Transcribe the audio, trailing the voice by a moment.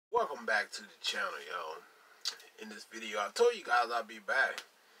back to the channel, y'all. In this video, I told you guys I'll be back.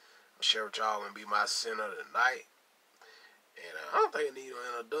 I'm sure y'all gonna be my center tonight. And I don't think I need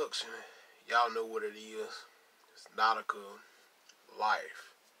an introduction. Y'all know what it is. It's Nautica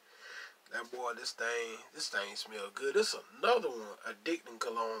Life. That boy, this thing smells good. This is another one, Addicting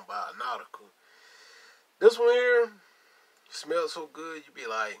Cologne by Nautica. This one here smells so good, you be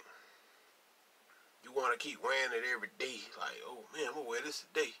like, you want to keep wearing it every day. Like, oh man, I'm gonna wear this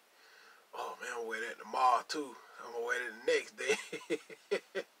today. Oh man, I'm gonna wear that tomorrow too. I'm gonna wear it the next day.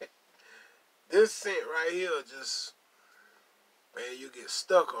 This scent right here just, man, you get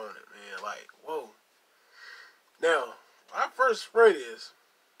stuck on it, man. Like, whoa. Now, when I first spray this,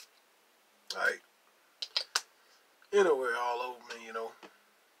 like, anywhere all over me, you know.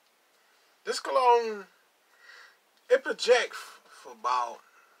 This cologne, it projects for about,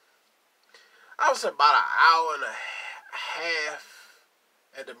 I would say about an hour and a half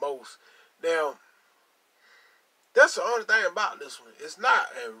at the most. Now, that's the only thing about this one. It's not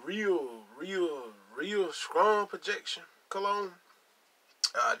a real strong projection cologne.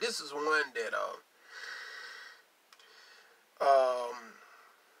 This is one that,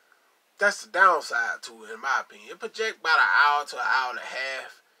 that's the downside to it, in my opinion. It projects about an hour to an hour and a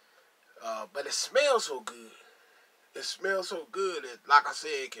half. But it smells so good. It smells so good that, like I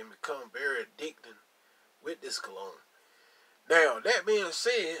said, it can become very addicting with this cologne. Now, that being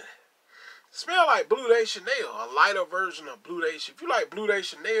said, it smells like Blue Day Chanel, a lighter version of Blue Day. If you like Blue Day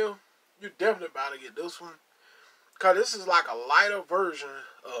Chanel, you definitely about to get this one. Because this is like a lighter version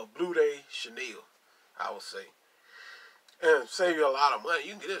of Blue Day Chanel, I would say. And save you a lot of money.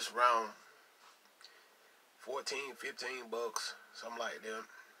 You can get this around 14, 15 bucks, something like that.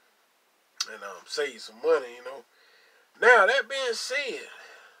 And save you some money, you know. Now, that being said,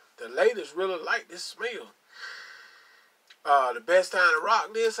 the ladies really like this smell. The best time to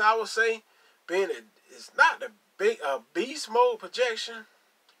rock this, I would say, being it's not the beast mode projection.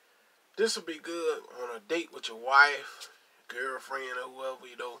 This will be good on a date with your wife, girlfriend, or whoever,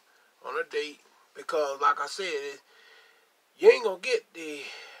 you know, on a date. Because, like I said, you ain't gonna get the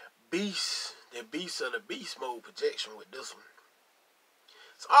beast of the beast mode projection with this one.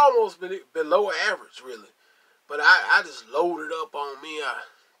 It's almost below average, really. But I just load it up on me. I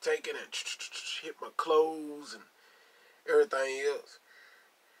take it and hit my clothes and everything else.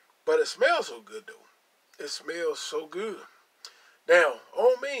 But it smells so good, though. It smells so good. Now,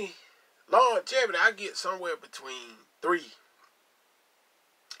 on me, longevity, I get somewhere between 3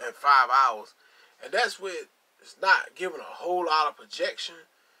 and 5 hours. And that's with, it's not giving a whole lot of projection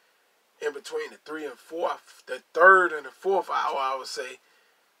in between the 3 and 4. The third and the fourth hour, I would say,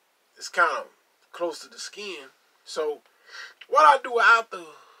 it's kind of close to the skin. So, what I do after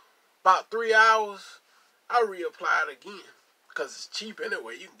about 3 hours, I reapply it again. Because it's cheap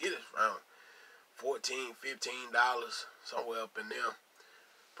anyway. You can get it around $14, $15, somewhere up in there.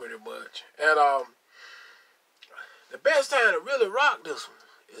 Pretty much. And the best time to really rock this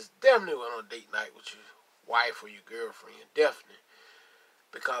one is definitely on a date night with your wife or your girlfriend. Definitely.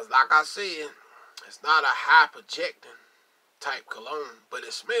 Because, like I said, it's not a high projecting type cologne. But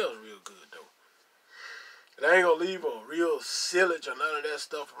it smells real good, though. It ain't gonna leave a real sillage or none of that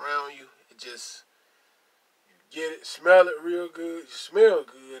stuff around you. It just, you get it, smell it real good, you smell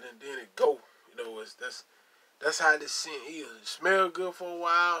good, and then it go. You know, that's how this scent is. It smell good for a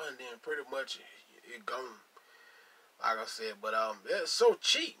while, and then pretty much it gone. Like I said, but it's so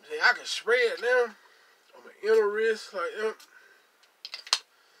cheap. See, I can spray it now on my inner wrist like that.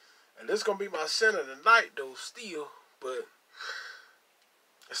 And this gonna be my scent of the night though, still, but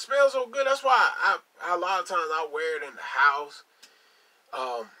it smells so good. That's why a lot of times I wear it in the house.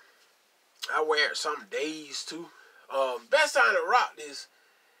 I wear it some days too. Best time to rock this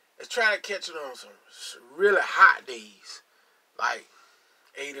is try to catch it on some really hot days. Like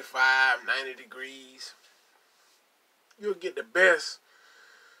 85, 90 degrees. You'll get the best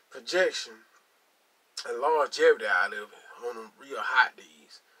projection and longevity out of it on them real hot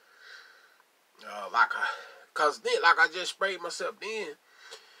days. Cause then, like I just sprayed myself then,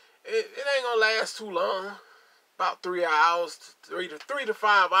 it ain't gonna last too long. About 3 hours, 3 to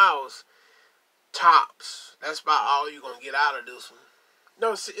 5 hours tops. That's about all you're gonna get out of this one.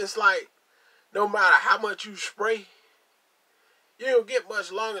 No, it's like no matter how much you spray, you don't get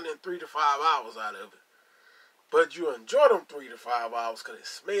much longer than 3 to 5 hours out of it. But you enjoy them 3 to 5 hours because it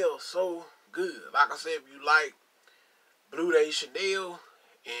smells so good. Like I said, if you like Blue Day Chanel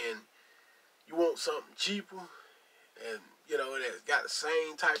and you want something cheaper and, you know, it's got the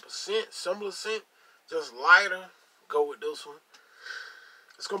same type of scent, similar scent, just lighter, go with this one.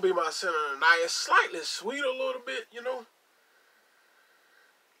 It's going to be my scent of the night. It's slightly sweet a little bit, you know.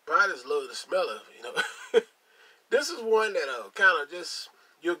 probably just love the smell of it, you know. This is one that kind of just,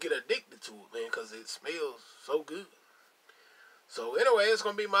 you'll get addicted to it, man, because it smells so good. So anyway, it's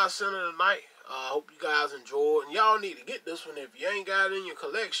going to be my scent of the night. I hope you guys enjoy. And y'all need to get this one. If you ain't got it in your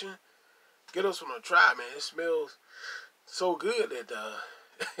collection, get this one a try, man. It smells so good that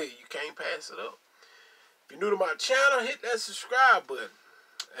you can't pass it up. If you're new to my channel, hit that subscribe button.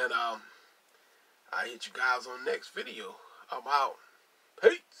 And I'll hit you guys on the next video. I'm out.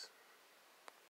 Peace.